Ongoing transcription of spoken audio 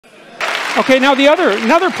Okay, now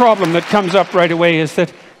another problem that comes up right away is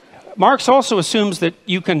that Marx also assumes that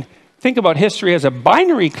you can think about history as a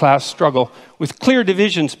binary class struggle with clear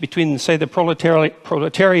divisions between, say, the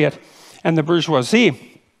proletariat and the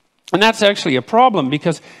bourgeoisie. And that's actually a problem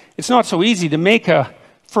because it's not so easy to make a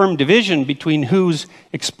firm division between who's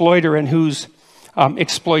exploiter and who's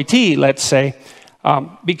exploitee, let's say,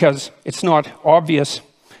 because it's not obvious,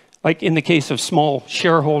 like in the case of small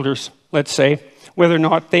shareholders, let's say, whether or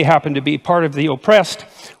not they happen to be part of the oppressed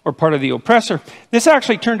or part of the oppressor. This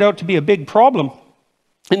actually turned out to be a big problem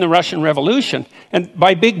in the Russian Revolution. And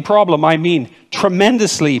by big problem, I mean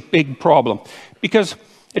tremendously big problem. Because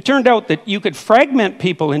it turned out that you could fragment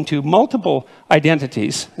people into multiple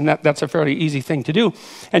identities, and that's a fairly easy thing to do.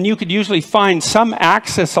 And you could usually find some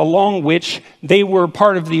axis along which they were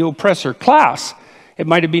part of the oppressor class. It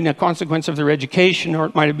might have been a consequence of their education, or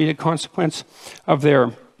it might have been a consequence of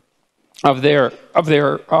the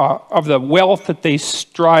wealth that they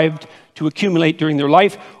strived to accumulate during their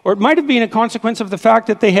life, or it might have been a consequence of the fact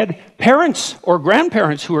that they had parents or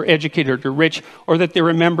grandparents who were educated or rich, or that they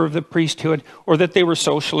were a member of the priesthood, or that they were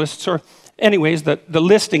socialists, or anyways, the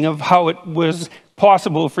listing of how it was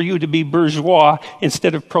possible for you to be bourgeois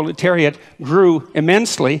instead of proletariat grew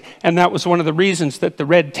immensely, and that was one of the reasons that the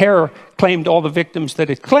Red Terror claimed all the victims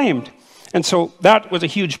that it claimed. And so that was a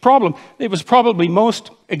huge problem. It was probably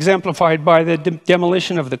most exemplified by the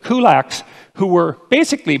demolition of the kulaks, who were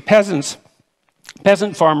basically peasant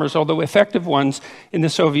farmers, although effective ones in the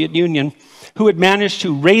Soviet Union, who had managed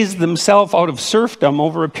to raise themselves out of serfdom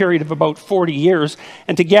over a period of about 40 years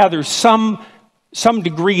and to gather some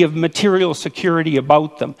degree of material security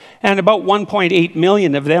about them. And about 1.8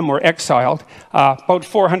 million of them were exiled. About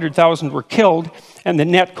 400,000 were killed, and the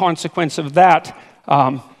net consequence of that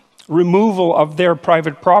removal of their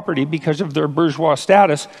private property because of their bourgeois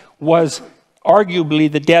status was arguably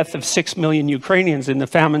the death of 6 million Ukrainians in the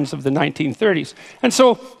famines of the 1930s. And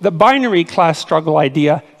so the binary class struggle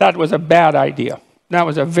idea, that was a bad idea. That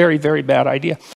was a very, very bad idea.